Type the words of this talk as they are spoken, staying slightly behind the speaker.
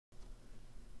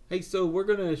Hey, so we're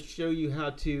going to show you how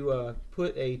to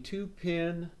put a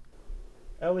 2-pin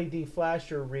LED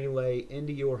flasher relay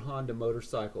into your Honda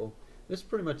motorcycle. This is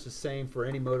pretty much the same for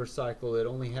any motorcycle that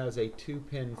only has a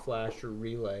 2-pin flasher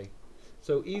relay.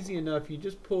 So easy enough, you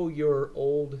just pull your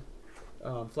old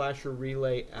flasher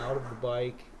relay out of the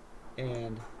bike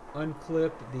and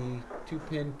unclip the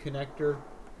 2-pin connector,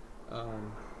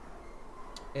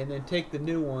 and then take the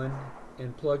new one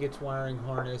and plug its wiring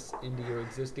harness into your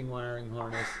existing wiring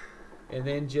harness, and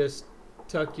then just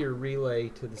tuck your relay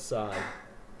to the side.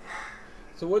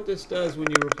 So what this does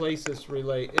when you replace this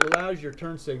relay, it allows your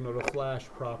turn signal to flash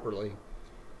properly.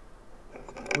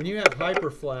 When you have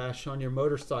hyper flash on your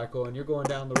motorcycle and you're going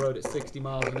down the road at 60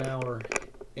 miles an hour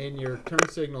and your turn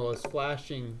signal is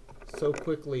flashing so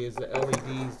quickly as the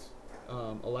LEDs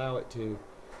allow it to,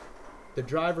 the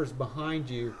drivers behind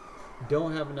you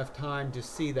don't have enough time to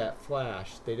see that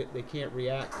flash. They can't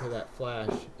react to that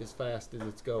flash as fast as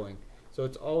it's going. So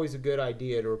it's always a good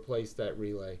idea to replace that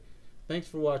relay. Thanks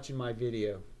for watching my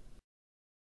video.